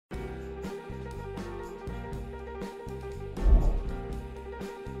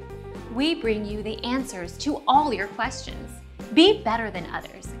We bring you the answers to all your questions. Be better than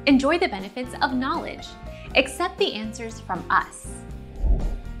others. Enjoy the benefits of knowledge. Accept the answers from us.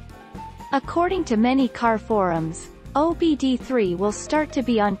 According to many car forums, obd3 will start to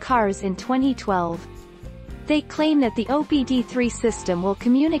be on cars in 2012. They claim that the obd3 system will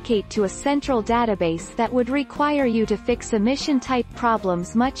communicate to a central database that would require you to fix emission-type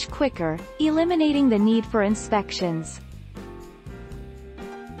problems much quicker, eliminating the need for inspections.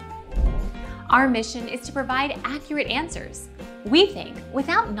 Our mission is to provide accurate answers. We think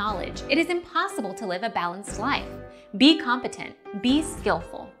without knowledge, it is impossible to live a balanced life. Be competent, be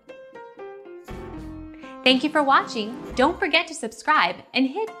skillful. Thank you for watching. Don't forget to subscribe and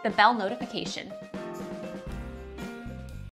hit the bell notification.